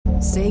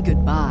Say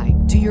goodbye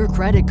to your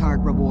credit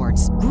card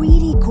rewards.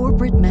 Greedy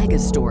corporate mega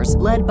stores,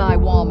 led by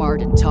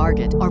Walmart and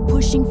Target, are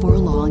pushing for a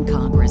law in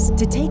Congress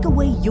to take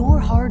away your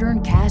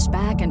hard-earned cash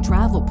back and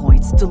travel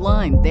points to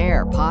line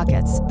their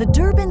pockets. The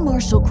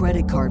Durbin-Marshall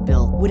credit card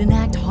bill would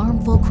enact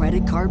harmful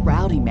credit card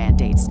routing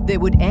mandates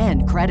that would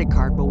end credit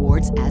card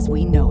rewards as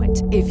we know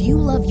it. If you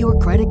love your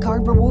credit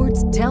card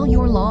rewards, tell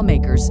your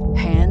lawmakers,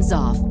 hands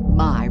off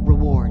my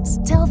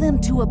rewards. Tell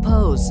them to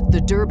oppose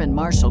the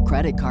Durbin-Marshall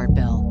credit card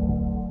bill.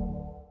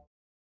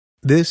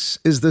 This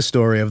is the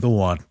story of the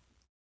one.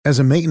 As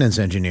a maintenance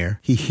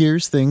engineer, he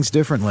hears things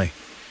differently.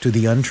 To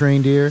the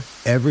untrained ear,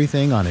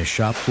 everything on his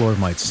shop floor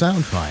might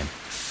sound fine,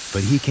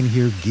 but he can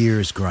hear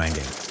gears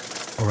grinding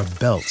or a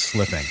belt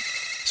slipping.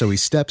 So he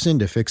steps in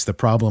to fix the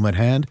problem at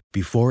hand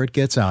before it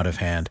gets out of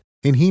hand.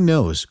 And he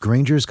knows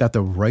Grainger's got the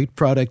right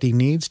product he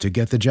needs to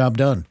get the job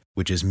done,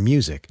 which is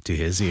music to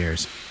his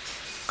ears.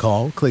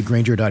 Call, click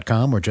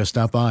Grainger.com, or just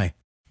stop by.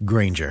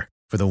 Grainger,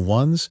 for the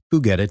ones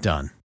who get it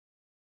done.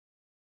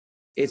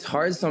 It's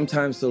hard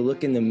sometimes to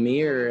look in the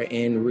mirror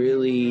and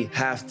really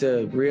have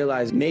to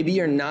realize maybe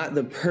you're not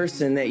the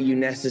person that you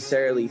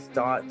necessarily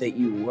thought that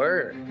you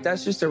were.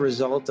 That's just a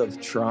result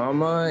of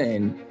trauma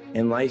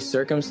and life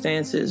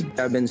circumstances.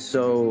 I've been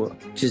so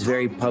just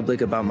very public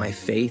about my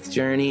faith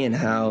journey and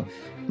how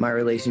my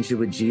relationship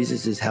with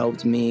Jesus has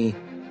helped me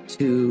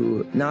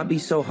to not be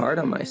so hard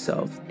on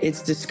myself.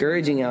 It's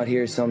discouraging out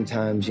here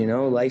sometimes, you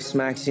know, life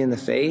smacks you in the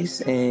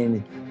face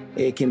and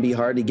it can be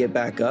hard to get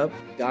back up.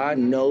 God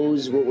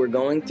knows what we're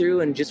going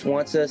through and just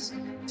wants us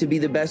to be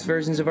the best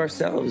versions of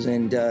ourselves.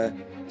 And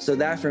so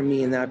that for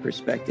me, in that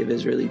perspective,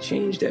 has really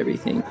changed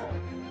everything.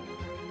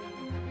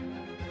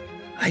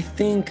 I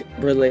think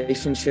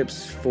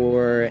relationships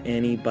for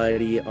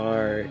anybody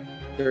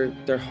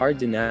they're hard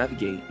to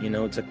navigate. You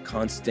know, it's a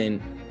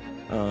constant,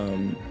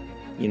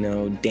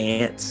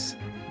 dance,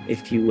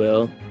 if you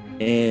will.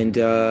 And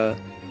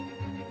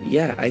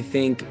yeah, I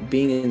think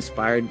being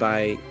inspired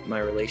by my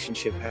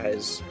relationship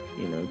has,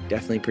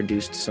 definitely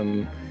produced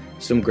some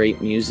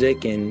great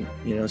music. And,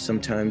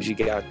 sometimes you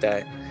get out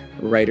that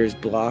writer's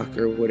block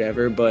or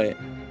whatever. But,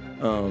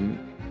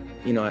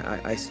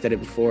 I said it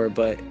before,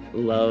 but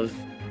love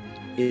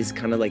is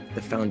kind of like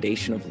the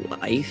foundation of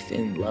life,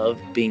 and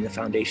love being the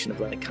foundation of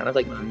kind of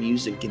my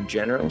music in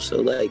general.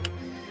 So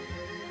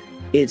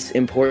it's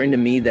important to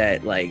me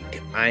that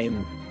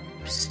I'm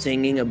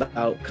singing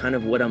about kind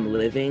of what I'm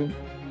living.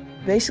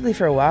 Basically,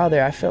 for a while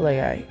there, I felt like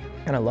I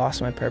kind of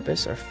lost my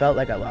purpose, or felt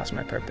like I lost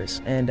my purpose.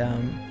 And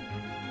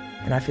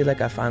I feel like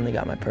I finally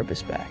got my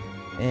purpose back.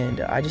 And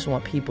I just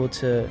want people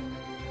to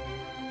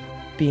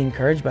be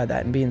encouraged by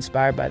that and be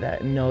inspired by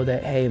that and know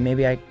that, hey,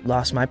 maybe I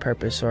lost my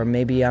purpose, or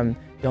maybe I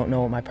don't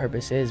know what my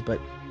purpose is,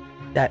 but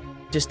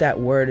that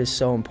word is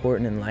so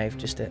important in life,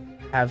 just to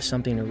have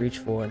something to reach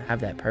for and have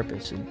that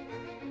purpose. And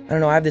I don't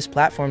know, I have this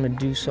platform to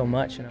do so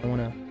much, and I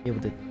want to be able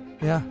to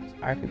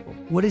inspire people.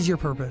 What is your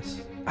purpose?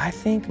 I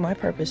think my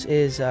purpose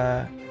is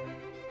to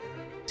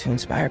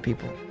inspire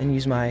people and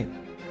use my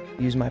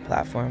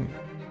platform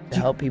to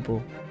help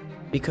people,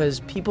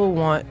 because people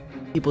want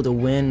people to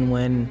win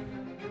when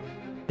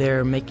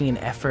they're making an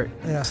effort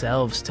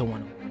themselves to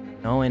want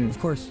to win. And of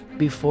course,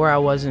 before I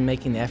wasn't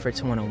making the effort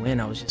to want to win,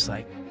 I was just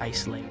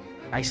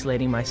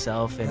isolating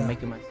myself and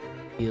making myself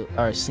feel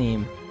or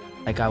seem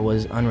like I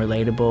was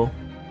unrelatable.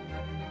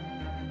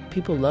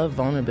 People love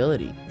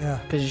vulnerability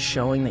because you're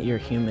showing that you're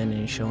human, and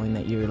you're showing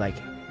that you're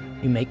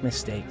you make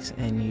mistakes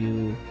and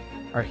you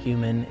are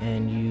human,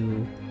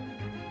 and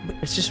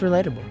it's just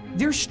relatable.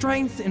 There's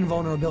strength in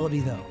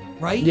vulnerability, though,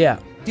 right? Yeah.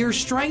 There's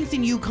strength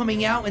in you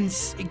coming out and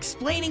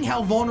explaining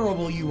how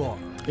vulnerable you are.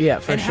 Yeah,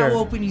 for and sure. And how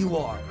open you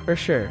are. For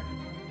sure.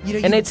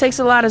 And it takes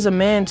a lot as a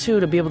man, too,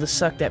 to be able to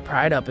suck that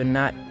pride up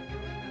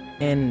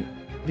and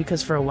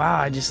because for a while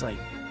I just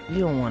you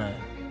don't want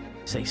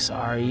to say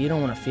sorry. You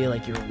don't want to feel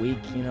like you're weak,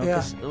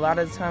 because a lot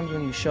of the times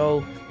when you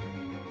show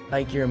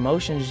your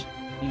emotions,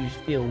 you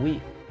feel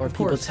weak. Or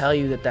people tell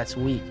you that that's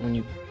weak when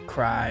you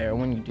cry or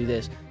when you do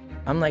this.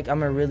 I'm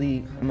a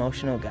really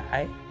emotional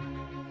guy.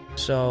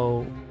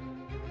 So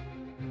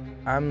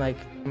I'm a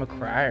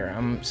crier.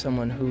 I'm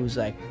someone who's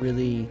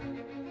really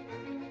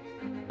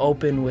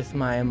open with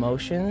my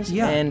emotions.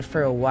 Yeah. And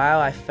for a while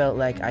I felt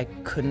like I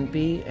couldn't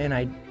be, and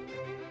I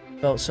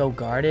felt so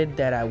guarded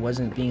that I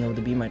wasn't being able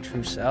to be my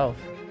true self.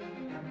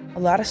 A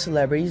lot of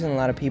celebrities and a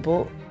lot of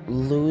people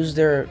lose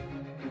their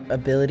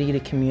ability to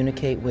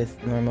communicate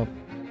with normal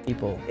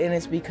people. And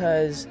it's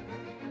because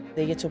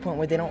they get to a point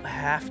where they don't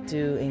have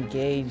to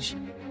engage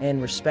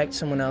and respect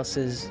someone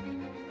else's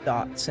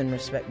thoughts and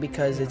respect,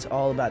 because it's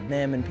all about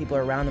them and people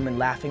are around them and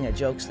laughing at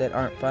jokes that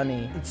aren't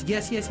funny. It's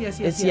yes.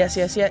 It's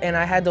yes. And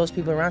I had those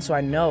people around, so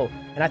I know.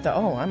 And I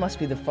thought, I must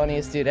be the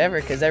funniest dude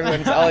ever, because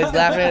everyone's always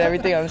laughing at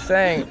everything I'm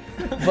saying.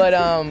 But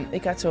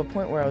it got to a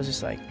point where I was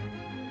just I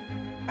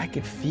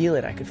could feel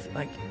it. I could feel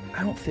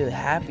I don't feel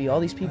happy. All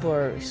these people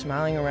are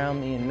smiling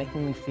around me and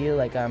making me feel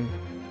like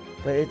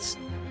but it's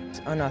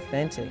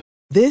unauthentic.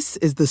 This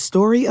is the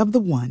story of the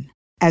one.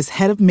 As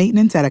head of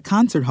maintenance at a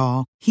concert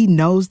hall, he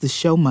knows the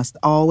show must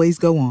always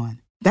go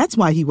on. That's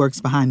why he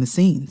works behind the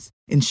scenes,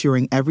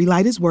 ensuring every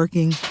light is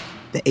working,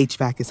 the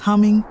HVAC is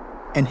humming,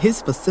 and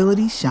his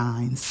facility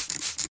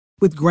shines.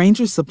 With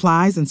Granger's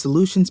supplies and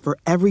solutions for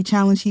every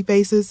challenge he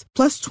faces,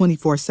 plus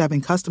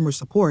 24/7 customer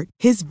support,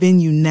 his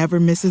venue never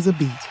misses a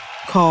beat.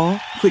 Call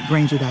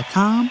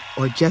quickgranger.com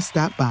or just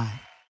stop by.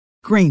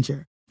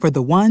 Granger, for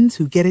the ones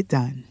who get it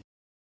done.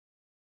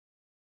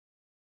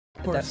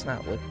 But that's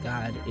not what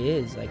God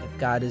is. Like, if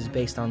God is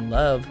based on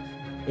love,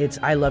 it's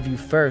I love you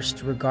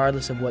first,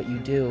 regardless of what you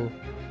do,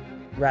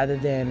 rather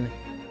than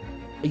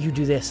you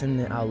do this and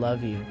then I'll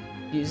love you.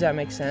 Does that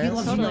make sense? He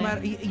loves you no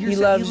matter. He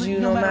loves you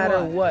no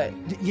matter what.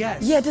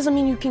 Yes. Yeah, it doesn't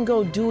mean you can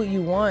go do what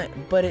you want,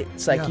 but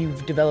it's like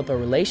you've developed a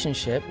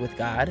relationship with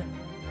God,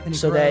 And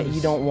so that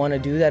you don't want to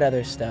do that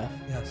other stuff.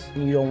 Yes.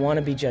 And you don't want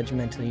to be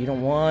judgmental. You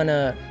don't want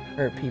to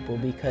hurt people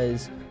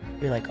because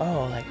you're like,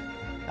 oh, like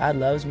God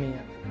loves me.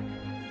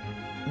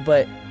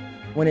 But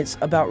when it's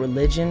about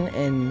religion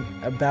and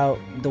about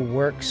the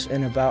works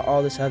and about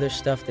all this other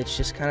stuff that's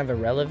just kind of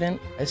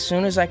irrelevant, as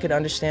soon as I could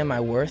understand my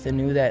worth and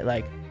knew that,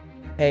 like,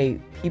 hey,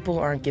 people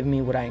aren't giving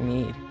me what I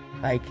need.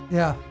 Like,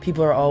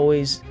 people are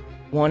always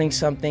wanting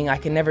something. I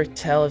can never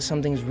tell if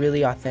something's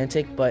really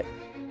authentic, but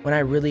when I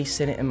really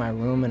sit in my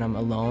room and I'm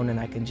alone and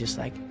I can just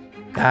like,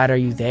 God, are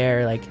you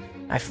there? Like,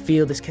 I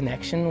feel this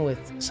connection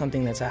with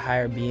something that's a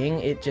higher being.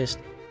 It just,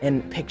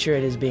 and picture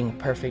it as being a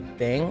perfect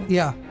thing.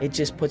 Yeah. It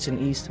just puts an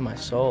ease to my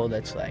soul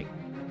that's like,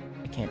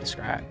 I can't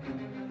describe.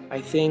 I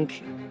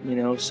think,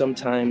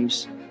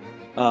 sometimes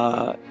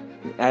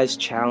as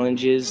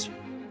challenges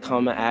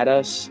come at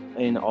us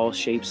in all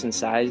shapes and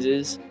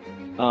sizes,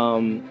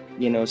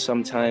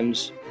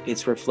 sometimes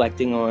it's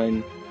reflecting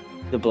on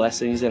the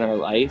blessings in our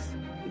life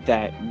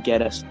that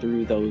get us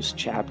through those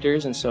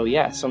chapters. And so,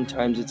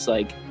 sometimes it's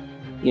like,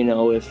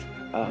 if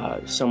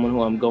someone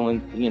who I'm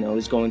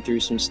is going through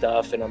some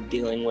stuff and I'm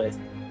dealing with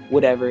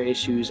whatever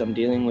issues I'm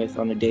dealing with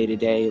on a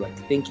day-to-day, like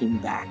thinking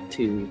back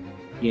to,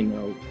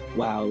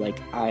 wow,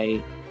 like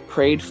I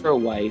prayed for a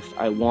wife.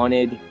 I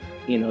wanted,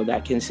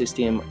 that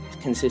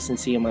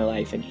consistency in my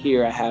life. And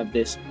here I have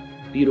this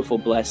beautiful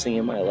blessing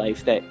in my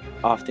life that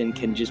often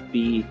can just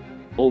be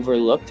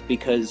overlooked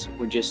because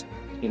we're just,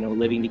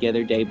 living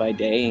together day by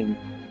day, and,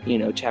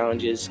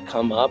 challenges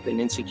come up and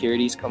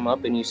insecurities come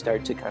up, and you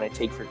start to kind of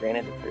take for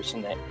granted the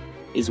person that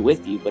is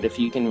with you. But if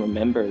you can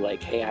remember,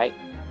 like, hey,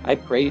 I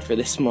prayed for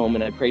this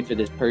moment, I prayed for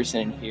this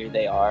person, and here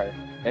they are.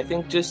 I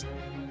think just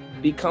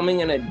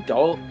becoming an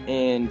adult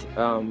and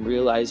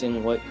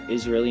realizing what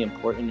is really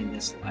important in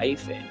this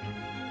life. And,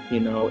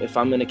 if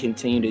I'm going to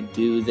continue to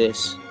do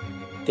this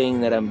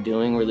thing that I'm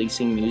doing,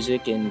 releasing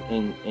music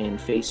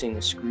and facing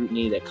the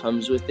scrutiny that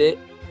comes with it,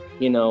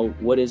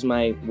 what is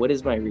my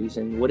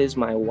reason? What is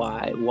my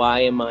why? Why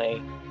am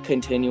I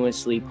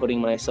continuously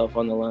putting myself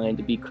on the line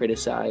to be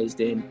criticized?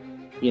 And,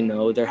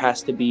 there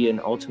has to be an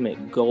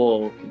ultimate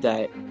goal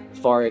that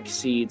far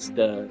exceeds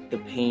the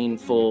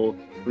painful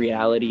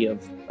reality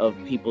of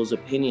people's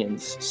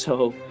opinions.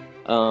 So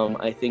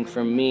I think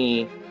for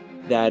me,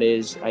 that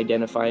is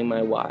identifying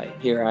my why.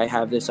 Here I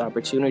have this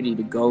opportunity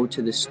to go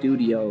to the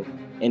studio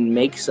and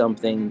make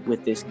something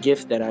with this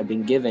gift that I've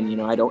been given.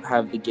 I don't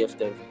have the gift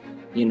of,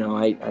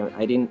 I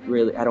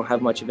don't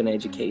have much of an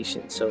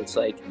education. So it's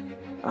like,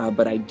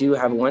 but I do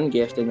have one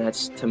gift, and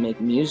that's to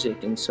make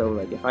music. And so,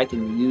 like, if I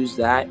can use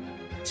that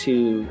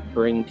to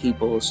bring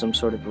people some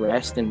sort of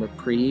rest and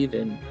reprieve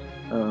and,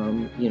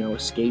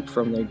 escape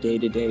from their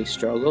day-to-day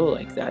struggle,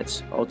 like,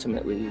 that's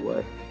ultimately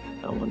what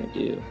I want to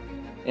do.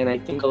 And I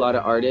think a lot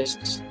of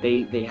artists,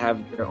 they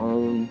have their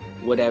own,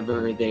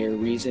 whatever their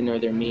reason or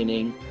their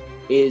meaning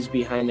is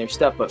behind their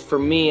stuff. But for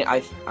me,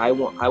 I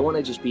want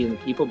to just be in the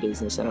people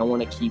business, and I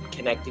want to keep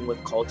connecting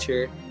with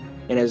culture.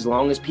 And as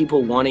long as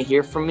people want to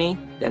hear from me,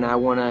 then I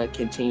want to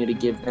continue to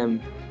give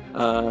them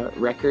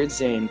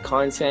records and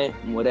content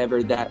and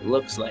whatever that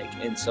looks like.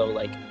 And so,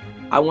 like,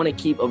 I want to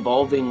keep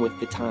evolving with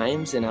the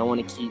times, and I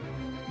want to keep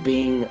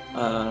being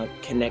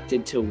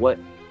connected to what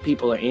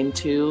people are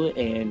into,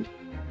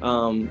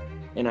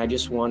 and I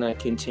just want to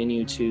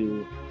continue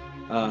to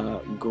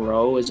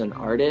grow as an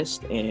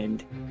artist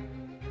and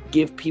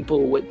give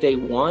people what they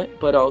want,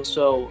 but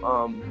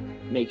also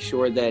make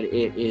sure that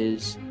it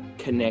is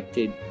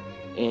connected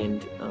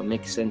and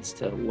makes sense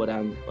to what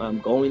I'm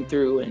going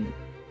through and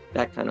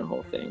that kind of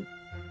whole thing.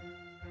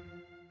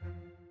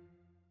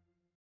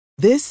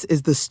 This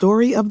is the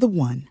story of the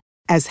one.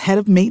 As head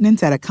of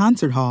maintenance at a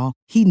concert hall,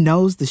 he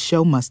knows the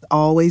show must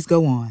always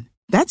go on.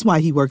 That's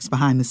why he works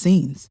behind the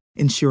scenes,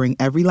 ensuring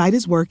every light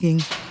is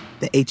working,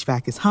 the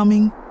HVAC is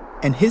humming,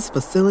 and his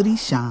facility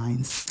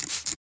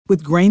shines.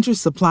 With Granger's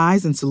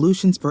supplies and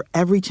solutions for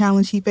every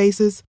challenge he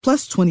faces,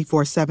 plus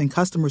 24/7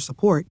 customer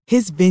support,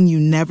 his venue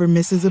never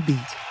misses a beat.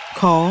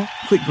 Call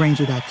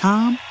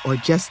quickgranger.com or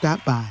just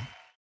stop by.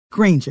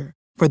 Granger,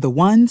 for the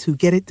ones who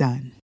get it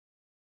done.